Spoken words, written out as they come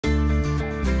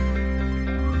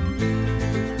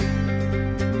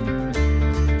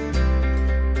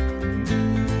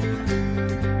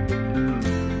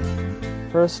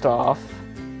First off,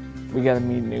 we gotta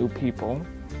meet new people.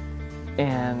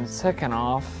 And second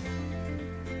off,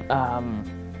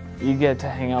 you get to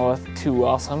hang out with 2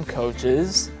 awesome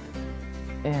coaches.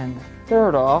 And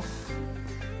third off,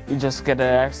 you just get to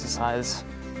exercise.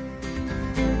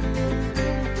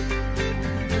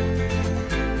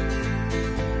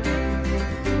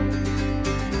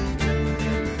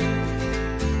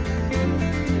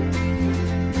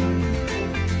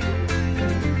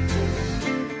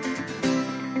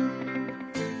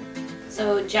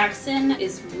 So Jackson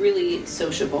is really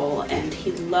sociable and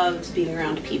he loves being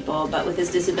around people, but with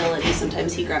his disability,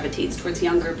 sometimes he gravitates towards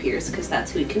younger peers because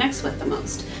that's who he connects with the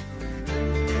most.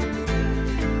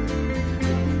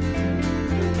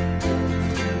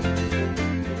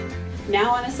 Now,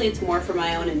 honestly, it's more for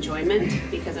my own enjoyment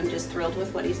because I'm just thrilled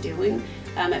with what he's doing.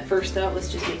 At first, though, it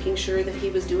was just making sure that he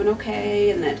was doing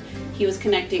okay and that he was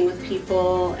connecting with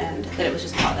people and that it was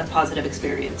just a positive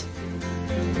experience.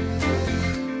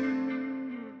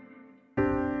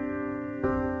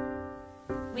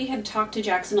 We had talked to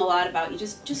Jackson a lot about, you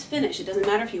just finish. It doesn't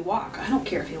matter if you walk. I don't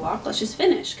care if you walk, let's just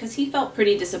finish. Because he felt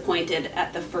pretty disappointed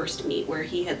at the first meet where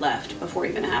he had left before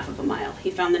even half of a mile. He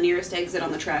found the nearest exit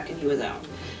on the track and he was out.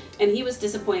 And he was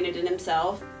disappointed in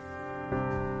himself.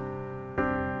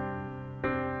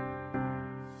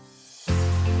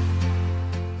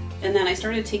 And then I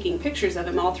started taking pictures of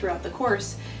him all throughout the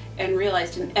course and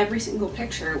realized in every single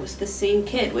picture was the same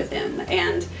kid with him.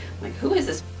 And I'm like, who is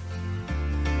this?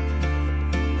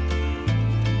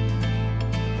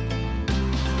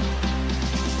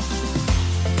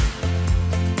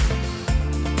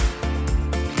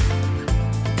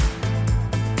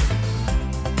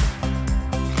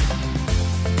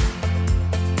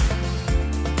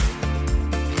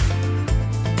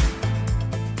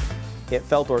 It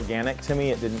felt organic to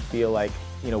me. It didn't feel like,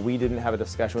 we didn't have a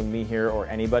discussion with me here or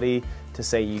anybody to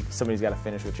say somebody's got to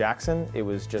finish with Jackson. It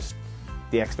was just,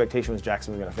 the expectation was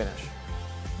Jackson was going to finish.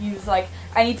 He was like,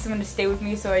 I need someone to stay with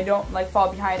me so I don't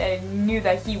fall behind. And I knew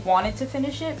that he wanted to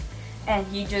finish it, and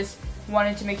he just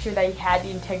wanted to make sure that he had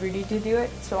the integrity to do it.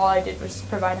 So all I did was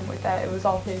provide him with that. It was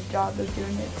all his job of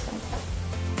doing it. So.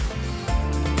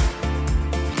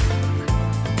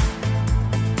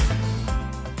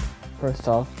 First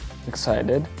off,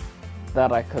 excited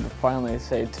that I could finally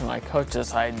say to my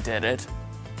coaches I did it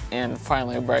and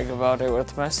finally brag about it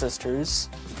with my sisters.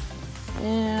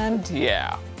 And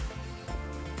yeah,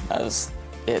 that's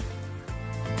it.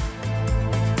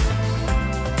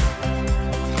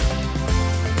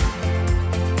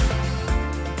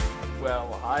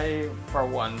 Well, I, for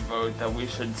one, vote that we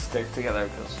should stick together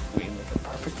because we make a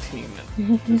perfect team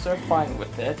and kids are fine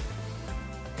with it.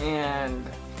 And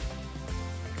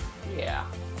yeah,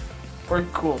 we're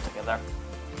cool together.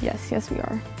 Yes, we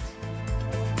are.